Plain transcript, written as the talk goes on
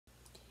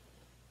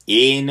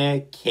in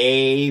a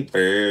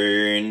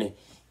cavern,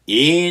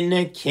 in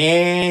a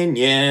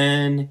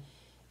canyon,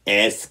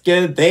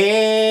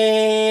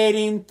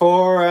 excavating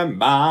for a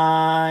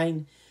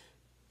mine,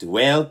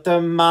 dwelt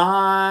a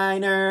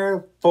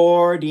miner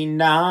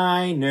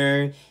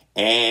 49er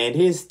and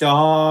his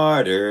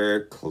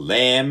daughter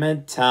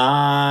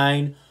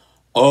Clementine.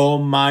 Oh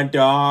my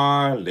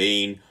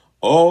darling,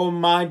 oh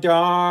my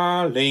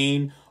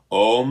darling,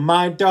 oh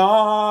my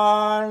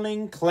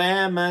darling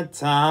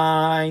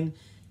Clementine,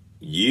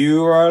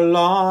 you are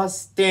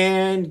lost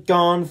and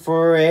gone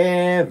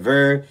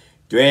forever,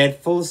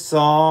 dreadful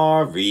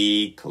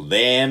sorry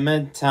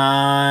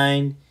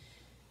Clementine.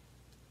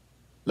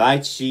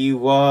 Like she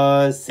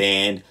was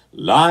and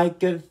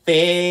like a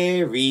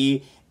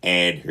fairy,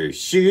 and her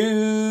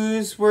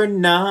shoes were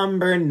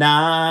number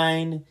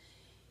 9.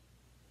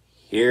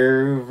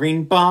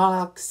 Hearing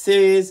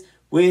boxes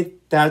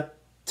without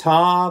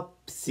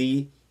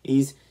topsies,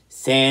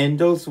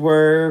 sandals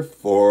were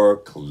for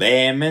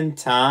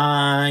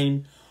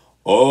Clementine.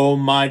 Oh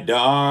my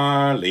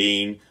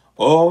darling,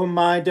 oh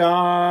my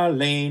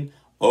darling,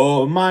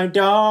 oh my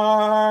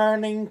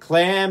darling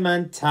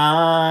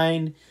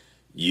Clementine,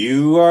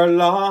 you are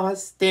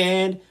lost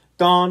and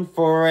gone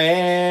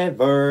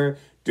forever,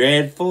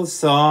 dreadful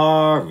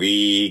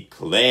sorry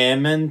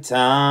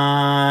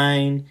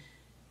Clementine.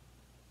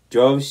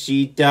 Drove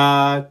she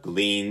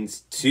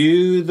ducklings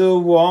to the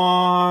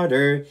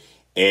water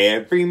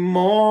every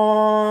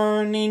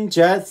morning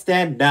just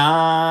at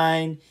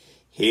 9.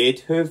 Hit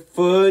her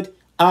foot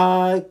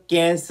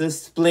against a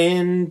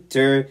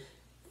splinter,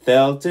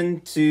 fell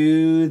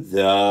into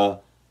the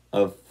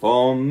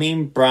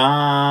foaming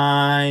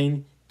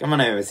brine. Come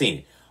on, I haven't seen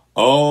it.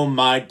 Oh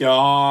my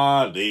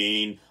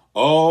darling,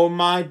 oh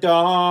my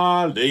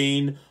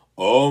darling,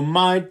 oh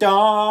my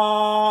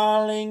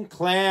darling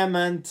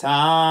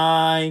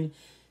Clementine,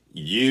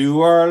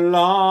 you are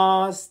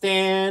lost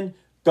and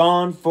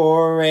gone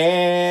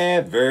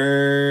forever,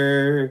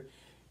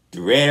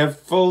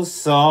 dreadful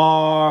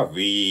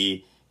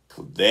sorry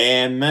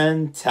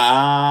Clementine.